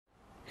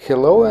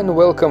Hello and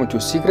welcome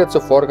to Secrets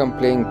of Organ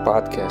Playing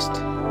podcast.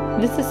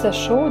 This is a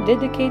show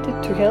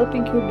dedicated to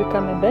helping you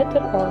become a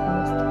better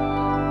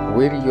organist.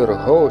 We're your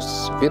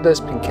hosts, Vidas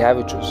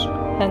Pinkevičius.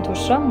 And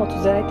Aušra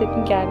Motūzaitė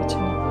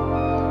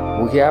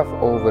Pinkevičienė. We have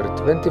over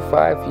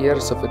 25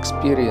 years of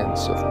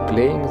experience of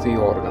playing the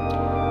organ.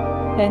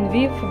 And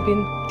we've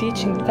been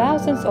teaching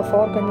thousands of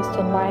organists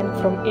online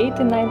from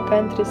 89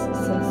 countries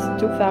since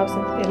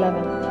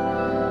 2011.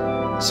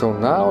 So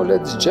now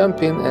let's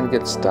jump in and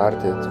get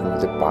started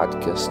with the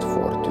podcast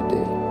for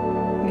today.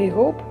 We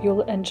hope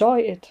you'll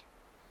enjoy it.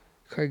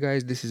 Hi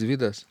guys, this is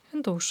Vidas.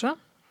 And Aušra.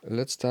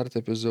 Let's start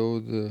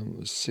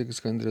episode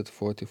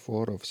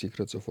 644 of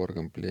Secrets of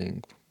Organ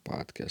Playing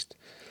podcast.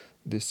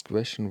 This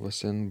question was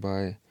sent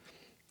by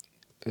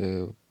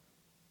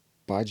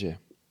Paje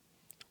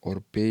or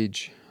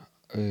Page.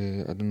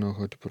 I don't know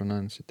how to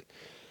pronounce it.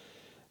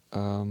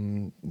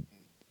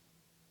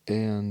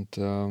 And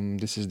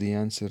this is the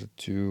answer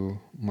to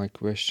my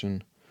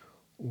question: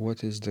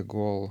 what is the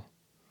goal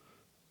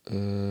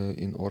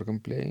in organ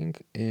playing,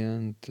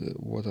 and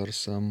what are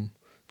some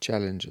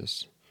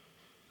challenges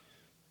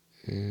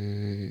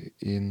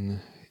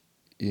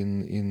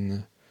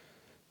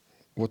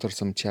what are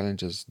some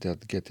challenges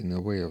that get in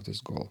the way of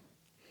this goal?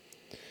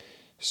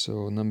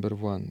 So number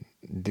one,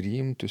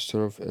 dream to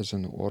serve as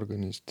an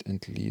organist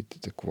and lead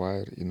the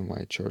choir in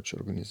my church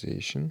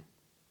organization.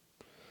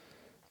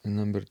 And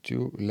number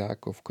two,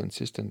 lack of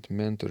consistent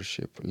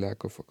mentorship,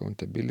 lack of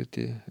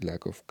accountability,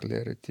 lack of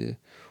clarity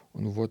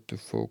on what to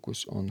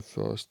focus on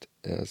first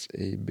as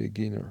a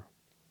beginner.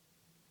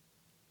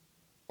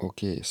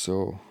 Okay,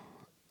 so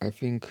I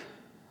think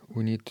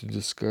we need to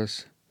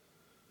discuss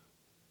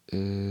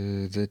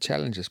the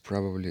challenges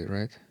probably,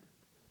 right?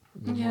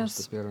 The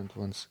most apparent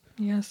ones.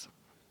 Yes.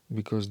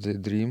 Because the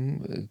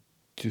dream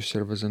to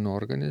serve as an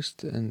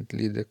organist and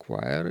lead a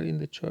choir in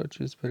the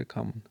church is very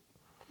common.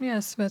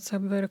 Yes, that's a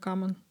very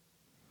common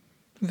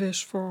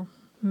wish for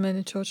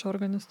many church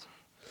organists.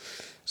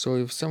 So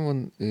if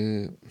someone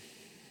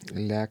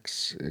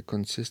lacks a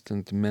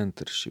consistent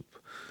mentorship,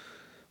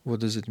 what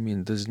does it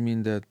mean? Does it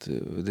mean that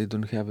they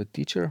don't have a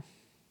teacher?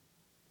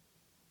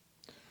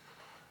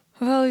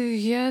 Well,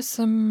 yes,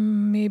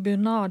 maybe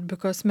not,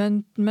 because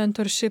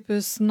mentorship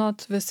is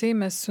not the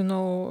same as,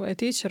 a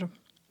teacher.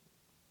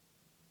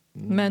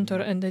 Mentor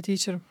and a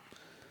teacher.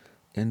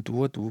 And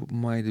what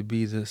might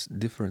be the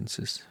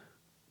differences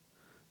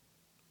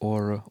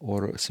or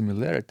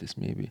similarities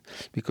maybe?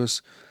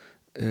 Because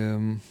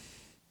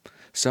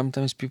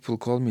sometimes people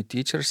call me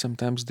teacher,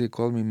 sometimes they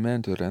call me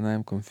mentor, and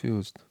I'm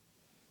confused.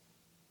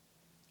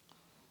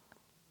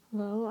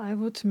 Well, I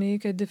would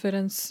make a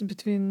difference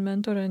between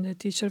mentor and a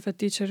teacher. The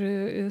teacher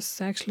is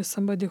actually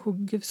somebody who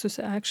gives us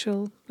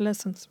actual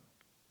lessons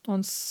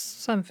on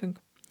something.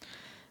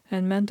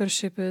 And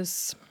mentorship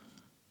is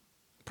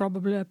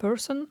probably a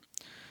person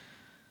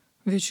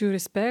which you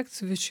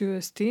respect, which you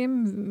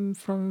esteem,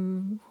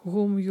 from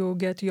whom you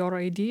get your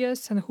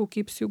ideas and who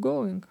keeps you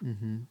going.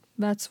 Mm-hmm.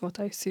 That's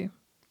what I see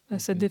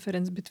as a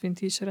difference between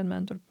teacher and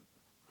mentor.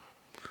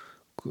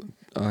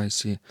 I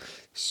see.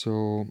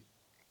 So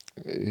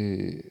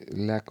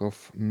lack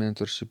of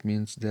mentorship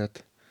means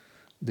that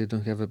they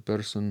don't have a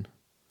person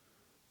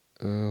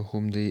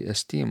whom they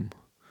esteem,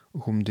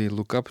 whom they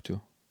look up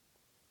to,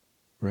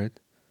 right?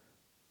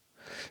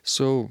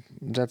 So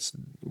that's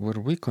where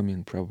we come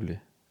in probably.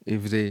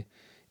 If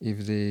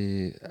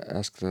they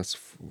ask us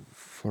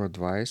for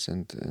advice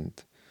and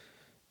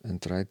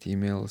write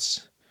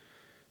emails,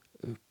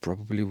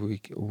 probably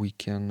we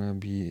can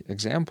be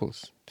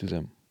examples to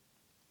them.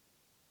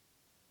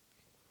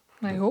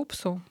 I hope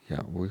so.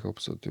 Yeah, we hope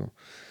so too.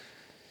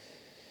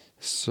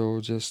 So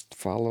just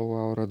follow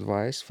our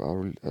advice,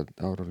 our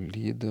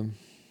lead,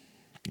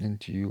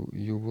 and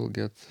you will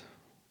get,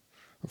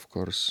 of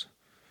course,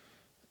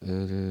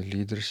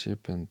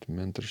 leadership and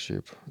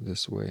mentorship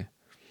this way.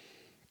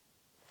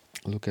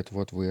 Look at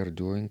what we are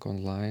doing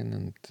online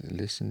and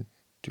listen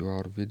to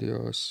our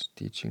videos,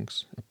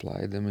 teachings,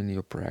 apply them in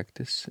your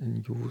practice,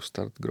 and you will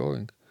start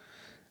growing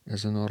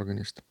as an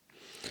organist.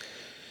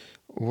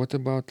 What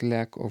about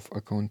lack of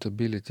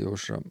accountability,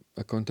 Aušra?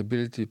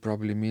 Accountability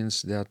probably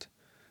means that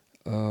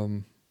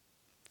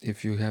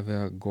if you have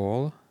a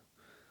goal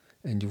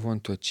and you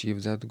want to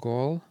achieve that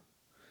goal,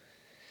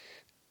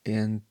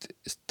 and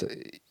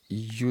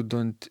you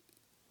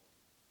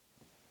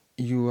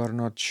are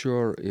not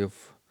sure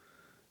if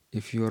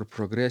you are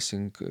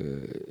progressing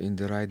in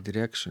the right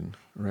direction,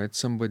 right?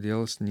 Somebody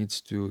else needs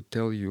to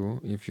tell you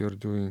if you're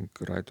doing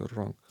right or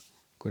wrong,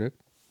 correct?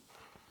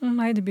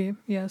 Might be,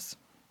 yes.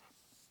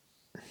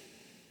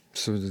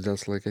 So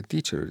that's like a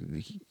teacher.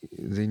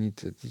 They need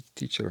a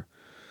teacher,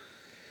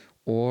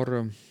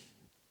 or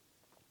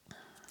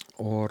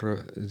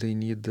they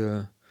need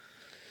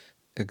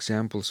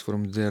examples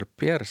from their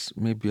peers,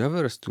 maybe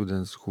other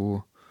students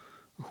who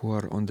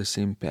are on the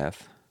same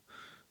path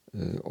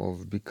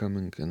of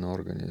becoming an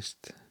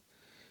organist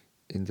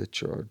in the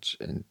church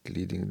and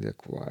leading the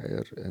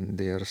choir, and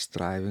they are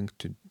striving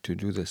to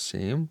do the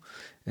same,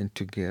 and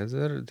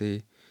together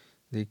they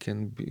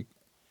can be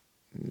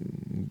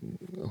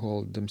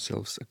hold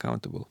themselves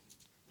accountable,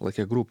 like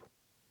a group.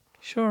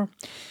 Sure.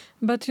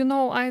 But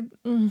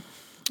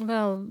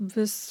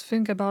this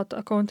thing about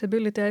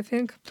accountability, I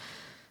think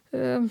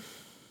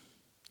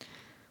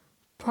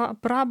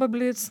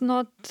probably it's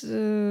not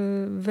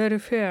very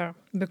fair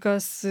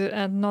because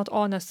and not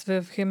honest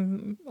with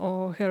him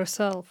or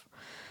herself.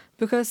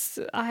 Because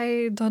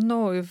I don't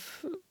know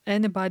if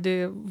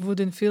anybody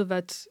wouldn't feel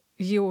that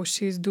he or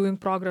she is doing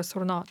progress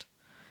or not,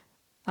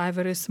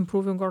 either is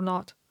improving or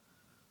not.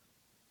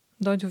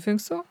 Don't you think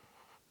so?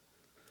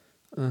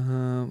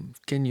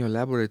 Can you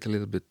elaborate a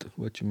little bit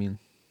what you mean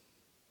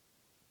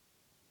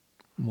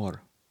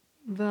more?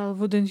 Well,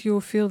 wouldn't you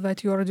feel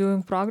that you are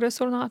doing progress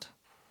or not?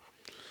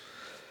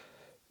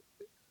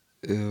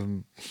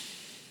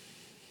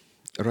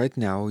 Right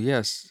now,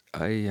 yes,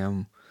 I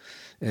am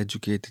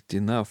educated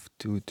enough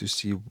to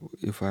see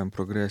if I'm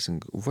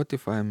progressing. What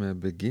if I'm a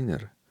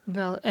beginner?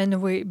 Well,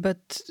 anyway,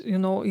 but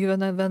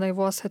even when I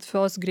was at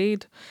first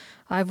grade,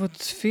 I would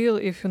feel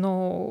if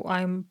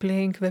I'm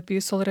playing the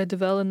piece already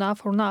well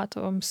enough or not,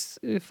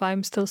 if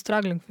I'm still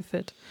struggling with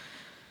it.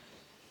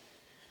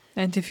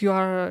 And if you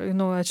are,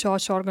 a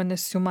church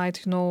organist, you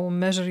might,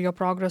 measure your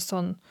progress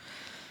on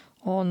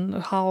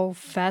how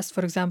fast,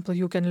 for example,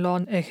 you can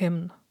learn a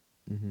hymn.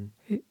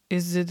 Mm-hmm.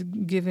 Is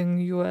it giving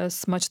you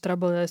as much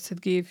trouble as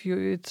it gave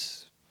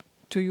it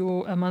to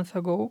you a month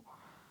ago?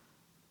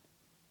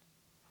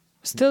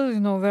 Still,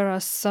 there are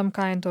some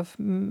kind of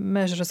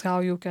measures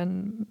how you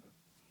can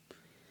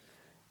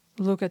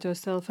look at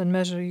yourself and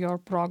measure your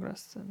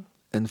progress.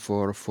 And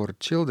for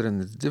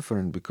children, it's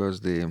different because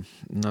they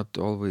not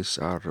always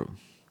are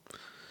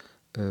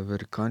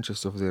very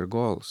conscious of their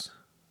goals.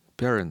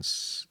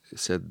 Parents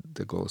set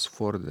the goals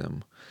for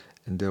them,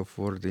 and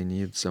therefore they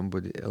need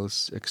somebody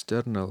else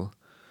external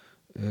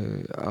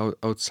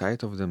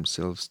outside of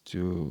themselves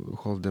to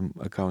hold them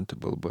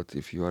accountable. But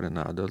if you are an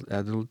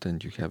adult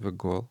and you have a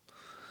goal,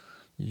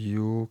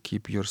 you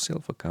keep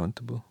yourself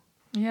accountable.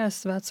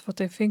 Yes, that's what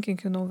I'm thinking,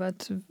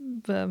 that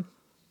the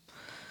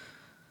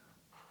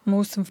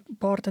most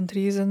important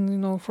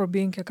reason, for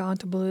being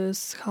accountable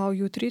is how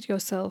you treat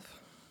yourself.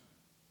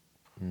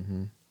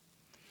 Mm-hmm.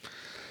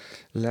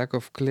 Lack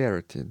of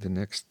clarity. The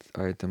next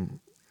item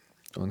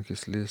on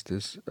his list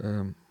is,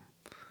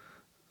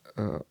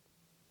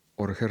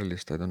 or her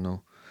list, I don't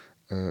know.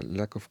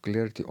 Lack of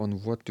clarity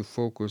on what to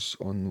focus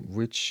on,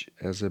 which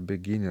as a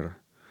beginner.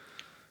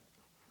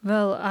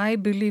 Well, I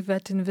believe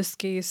that in this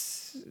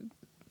case,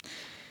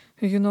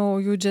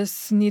 you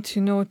just need,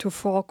 to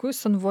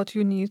focus on what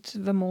you need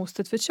the most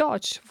at the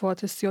church.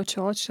 What is your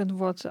church and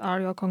what are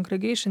your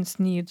congregation's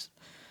needs?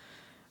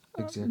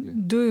 Exactly.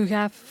 Do you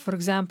have, for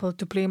example,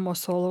 to play more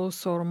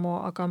solos or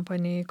more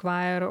accompany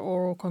choir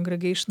or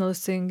congregational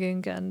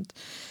singing? And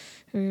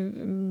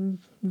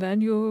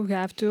then you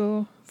have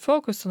to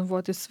focus on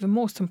what is the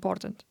most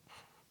important.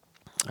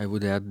 I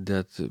would add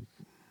that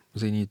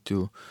they need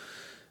to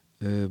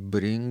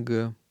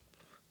bring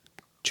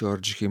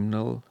church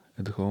hymnal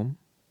at home,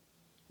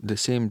 the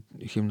same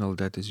hymnal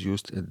that is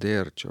used at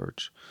their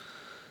church,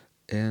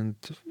 and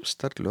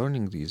start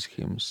learning these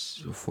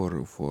hymns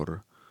for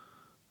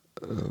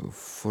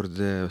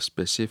the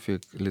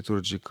specific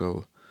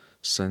liturgical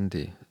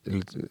Sunday.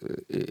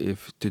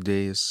 If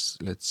today is,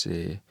 let's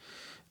say,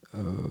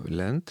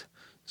 Lent,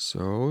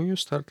 so you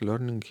start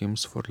learning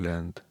hymns for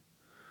Lent,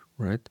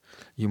 right?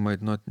 You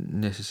might not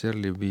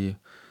necessarily be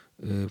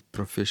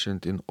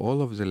proficient in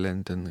all of the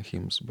Lenten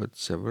hymns, but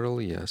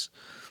several, yes.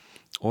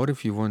 Or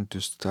if you want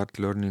to start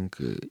learning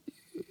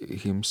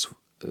hymns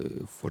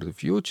for the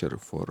future,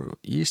 for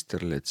Easter,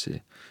 let's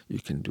say, you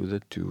can do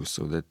that too,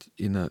 so that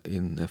in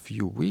a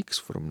few weeks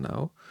from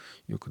now,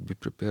 you could be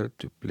prepared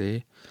to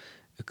play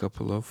a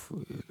couple of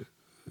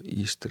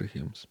Easter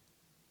hymns.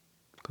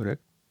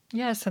 Correct?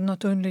 Yes, and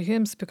not only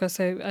hymns,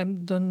 because I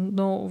don't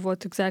know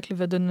what exactly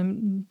the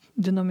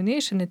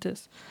denomination it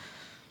is.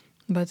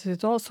 But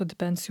it also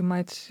depends. You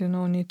might,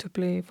 need to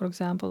play, for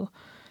example,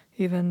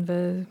 even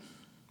the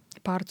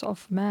parts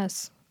of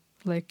Mass,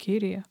 like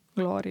Kyrie,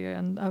 Gloria,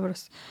 and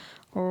others,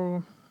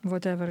 or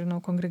whatever,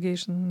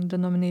 congregation,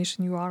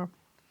 denomination you are.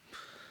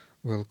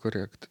 Well,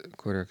 correct.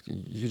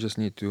 You just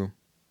need to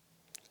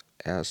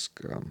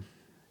ask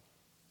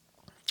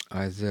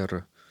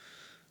either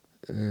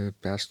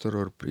pastor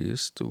or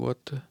priest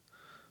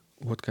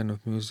what kind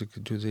of music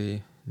do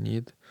they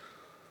need,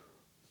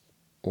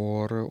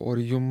 or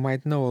you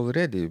might know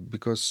already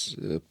because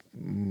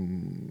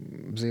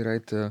they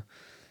write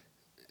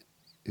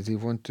they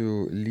want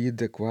to lead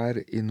the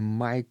choir in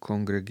my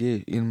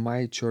congregation, in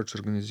my church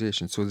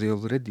organization, so they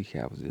already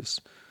have this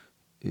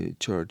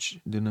church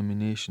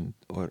denomination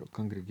or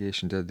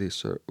congregation that they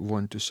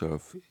want to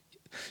serve.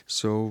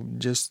 So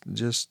just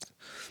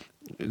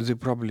they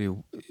probably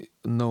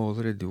know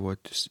already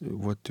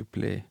what to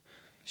play.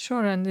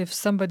 Sure, and if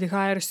somebody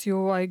hires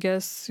you, I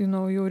guess,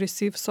 you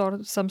receive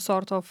some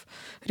sort of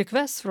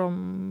request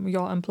from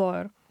your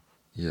employer.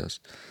 Yes,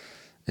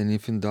 and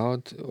if in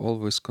doubt,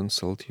 always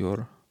consult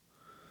your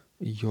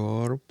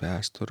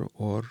pastor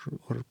or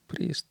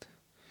priest.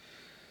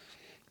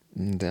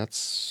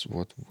 That's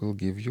what will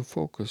give you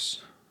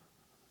focus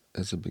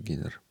as a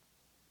beginner.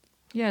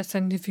 Yes,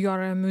 and if you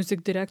are a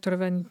music director,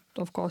 then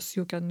of course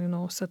you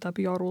can, set up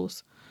your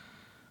rules.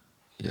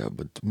 Yeah,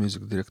 but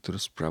music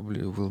directors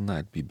probably will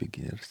not be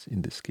beginners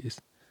in this case.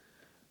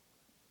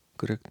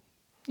 Correct?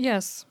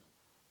 Yes.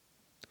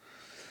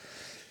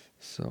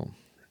 So,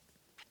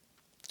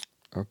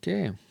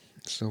 okay.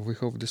 So we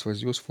hope this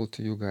was useful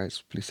to you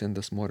guys. Please send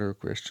us more of your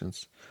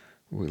questions.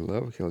 We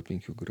love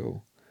helping you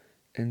grow.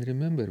 And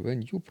remember,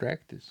 when you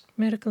practice,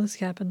 Miracles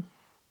happen.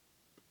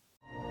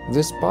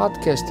 This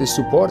podcast is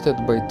supported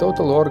by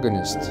Total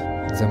Organist,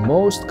 the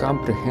most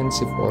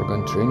comprehensive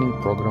organ training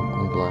program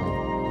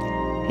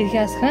online. It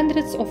has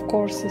hundreds of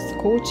courses,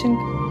 coaching,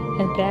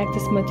 and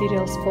practice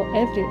materials for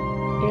every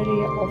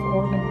area of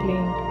organ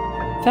playing.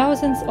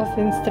 Thousands of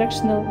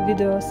instructional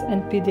videos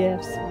and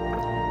PDFs.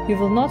 You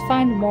will not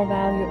find more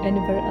value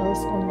anywhere else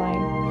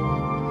online.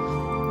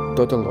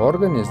 Total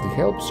Organist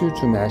helps you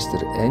to master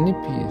any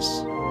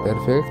piece,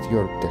 perfect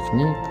your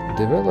technique,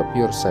 develop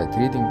your sight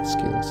reading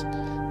skills,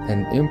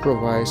 and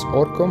improvise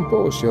or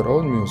compose your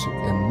own music,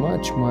 and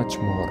much, much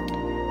more.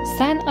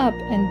 Sign up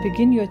and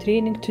begin your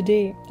training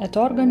today at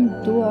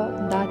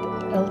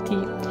organduo.lt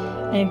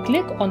and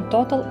click on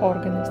Total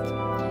Organist.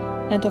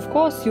 And of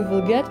course, you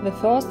will get the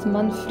first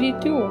month free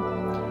too.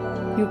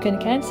 You can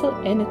cancel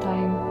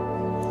anytime.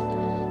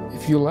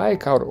 If you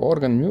like our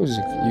organ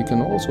music, you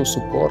can also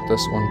support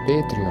us on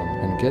Patreon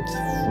and get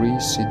free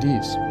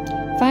CDs.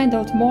 Find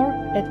out more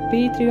at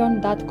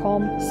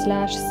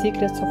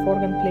patreon.com/secrets of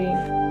organ playing.